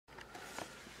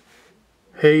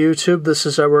Hey YouTube, this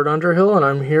is Edward Underhill, and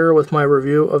I'm here with my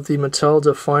review of the Mattel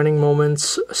Defining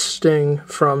Moments Sting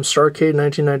from Starrcade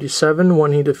 1997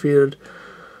 when he defeated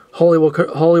Hollywood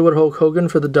Hulk Hogan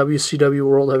for the WCW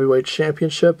World Heavyweight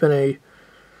Championship in a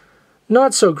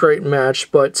not-so-great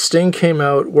match, but Sting came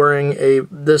out wearing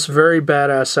this very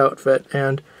badass outfit,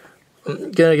 and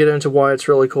I'm going to get into why it's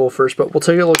really cool first, but we'll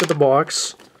take a look at the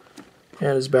box,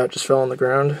 and his bat just fell on the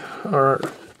ground, or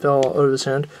fell out of his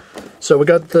hand. So we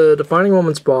got the Defining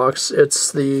Moments box.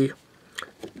 It's the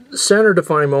standard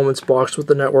Defining Moments box with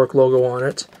the network logo on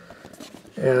it.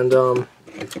 And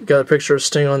got a picture of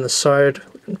Sting on the side.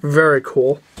 Very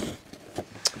cool.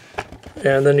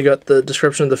 And then you got the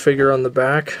description of the figure on the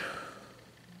back.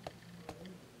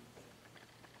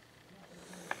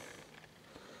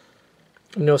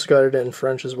 And you also got it in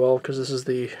French as well, because this is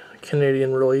the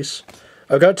Canadian release.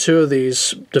 I've got two of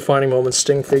these Defining Moments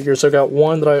Sting figures. I've got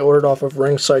one that I ordered off of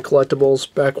Ringside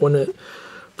Collectibles back when it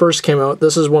first came out.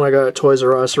 This is one I got at Toys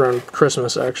R Us around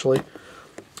Christmas, actually.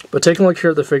 But taking a look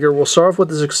here at the figure, we'll start off with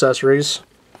his accessories.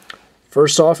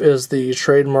 First off is the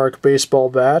trademark baseball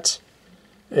bat.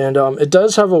 And it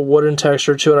does have a wooden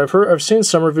texture to it. I've seen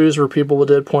some reviews where people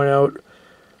did point out,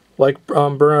 like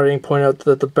Burnout Inc. pointed out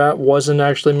that the bat wasn't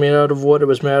actually made out of wood. It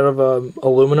was made out of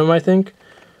aluminum, I think.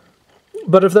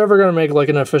 But if they're ever going to make like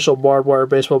an official barbed wire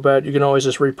baseball bat, you can always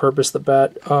just repurpose the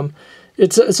bat.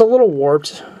 It's a little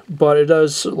warped, but it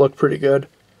does look pretty good.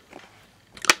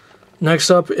 Next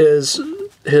up is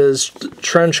his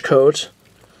trench coat,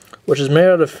 which is made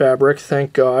out of fabric,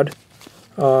 thank God.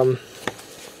 But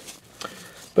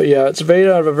yeah, it's made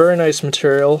out of a very nice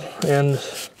material, and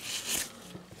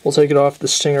we'll take it off the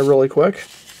Stinger really quick.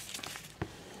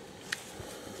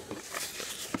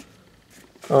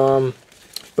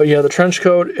 But yeah, the trench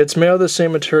coat, it's made out of the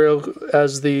same material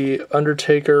as the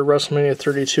Undertaker WrestleMania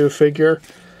 32 figure.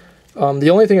 The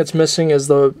only thing it's missing is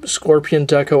the Scorpion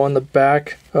deco on the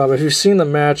back. If you've seen the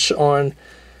match on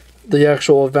the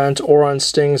actual event or on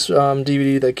Sting's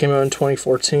DVD that came out in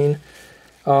 2014,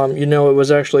 you know it was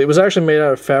actually made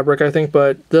out of fabric, I think,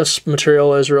 but this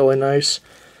material is really nice.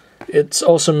 It's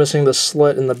also missing the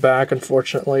slit in the back,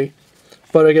 unfortunately.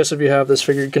 But I guess if you have this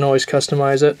figure, you can always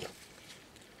customize it.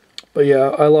 But yeah,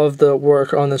 I love the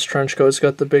work on this trench coat. It's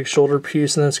got the big shoulder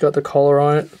piece, and then it's got the collar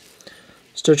on it.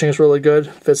 Stitching is really good.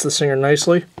 Fits the Stinger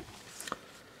nicely.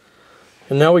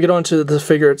 And now we get on to the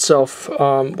figure itself.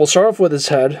 We'll start off with his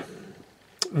head.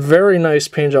 Very nice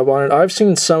paint job on it. I've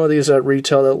seen some of these at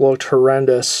retail that looked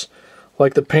horrendous.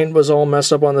 Like the paint was all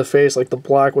messed up on the face, like the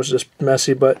black was just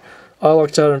messy, but I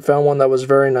looked out and found one that was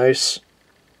very nice.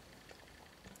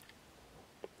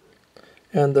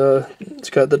 And it's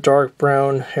got the dark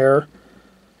brown hair.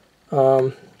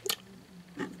 And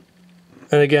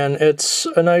again, it's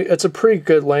a pretty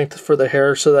good length for the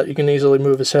hair so that you can easily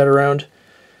move his head around.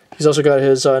 He's also got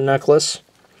his necklace.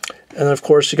 And then of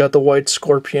course you got the white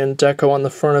Scorpion deco on the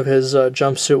front of his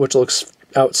jumpsuit, which looks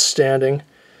outstanding.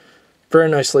 Very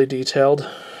nicely detailed.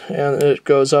 And it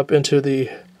goes up into the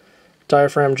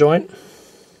diaphragm joint.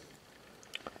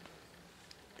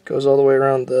 It goes all the way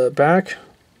around the back.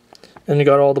 And you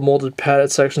got all the molded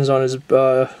padded sections on his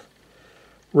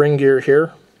ring gear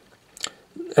here.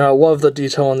 And I love the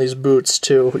detail on these boots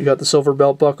too. You got the silver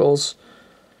belt buckles.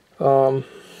 But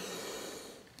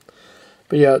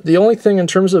yeah, the only thing in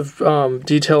terms of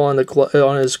detail on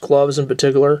his gloves in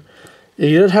particular,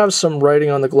 he did have some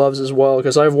writing on the gloves as well,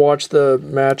 because I've watched the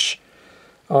match.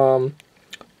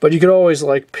 But you could always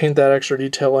like paint that extra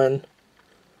detail in.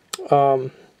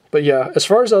 But yeah, as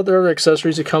far as other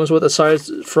accessories it comes with, aside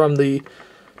from the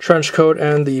trench coat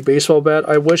and the baseball bat,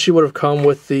 I wish he would have come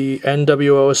with the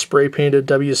NWO spray-painted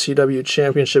WCW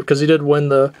Championship, because he did win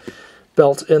the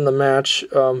belt in the match.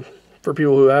 For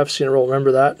people who have seen it will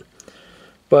remember that.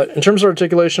 But in terms of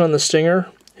articulation on the Stinger,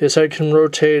 his head can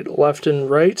rotate left and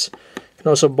right. Can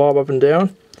also bob up and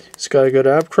down. He's got a good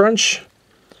ab crunch.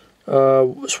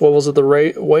 Swivels at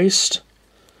the waist.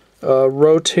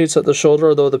 Rotates at the shoulder,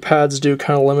 although the pads do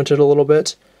kind of limit it a little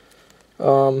bit.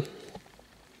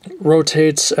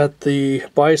 Rotates at the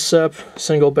bicep,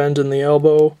 single bend in the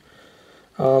elbow.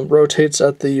 Rotates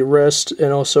at the wrist,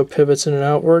 and also pivots in and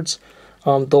outwards.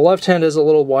 The left hand is a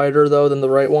little wider, though, than the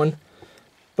right one.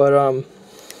 But,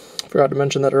 forgot to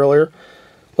mention that earlier.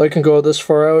 Leg can go this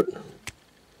far out.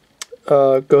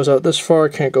 Goes out this far,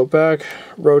 can't go back.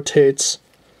 Rotates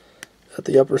at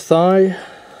the upper thigh.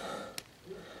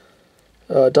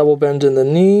 Double bend in the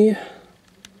knee,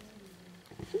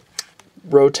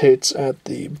 rotates at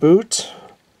the boot,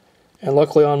 and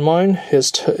luckily on mine,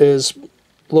 his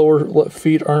lower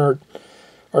feet are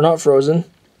not frozen,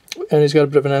 and he's got a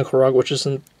bit of an ankle rug, which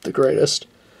isn't the greatest.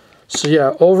 So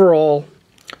yeah, overall,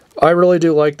 I really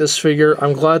do like this figure.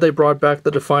 I'm glad they brought back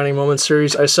the Defining Moments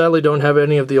series. I sadly don't have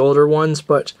any of the older ones,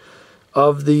 but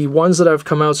of the ones that have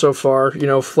come out so far, you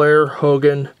know, Flair,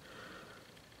 Hogan,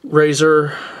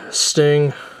 Razor,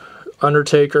 Sting,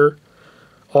 Undertaker,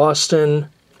 Austin,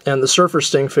 and the Surfer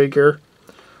Sting figure,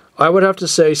 I would have to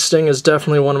say Sting is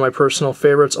definitely one of my personal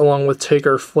favorites, along with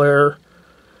Taker, Flair.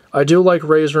 I do like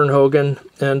Razor and Hogan,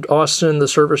 and Austin, the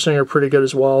Surfer Sting are pretty good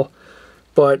as well,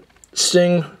 but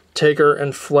Sting, Taker,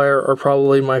 and Flair are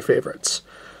probably my favorites.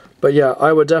 But yeah,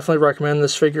 I would definitely recommend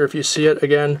this figure if you see it.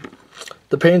 Again,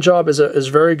 the paint job is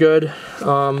very good.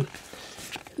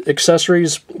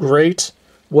 Accessories, great.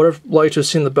 Would have liked to have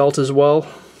seen the belt as well.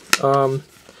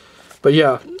 But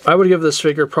yeah, I would give this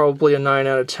figure probably a 9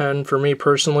 out of 10 for me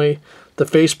personally. The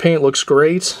face paint looks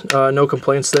great. No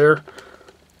complaints there.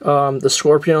 The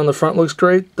Scorpion on the front looks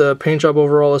great. The paint job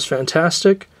overall is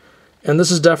fantastic. And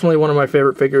this is definitely one of my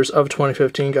favorite figures of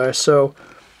 2015, guys. So,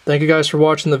 thank you guys for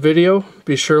watching the video.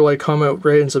 Be sure to like, comment,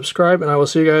 rate, and subscribe. And I will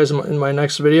see you guys in my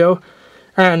next video.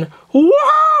 And,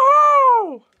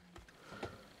 woohoo!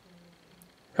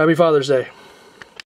 Happy Father's Day.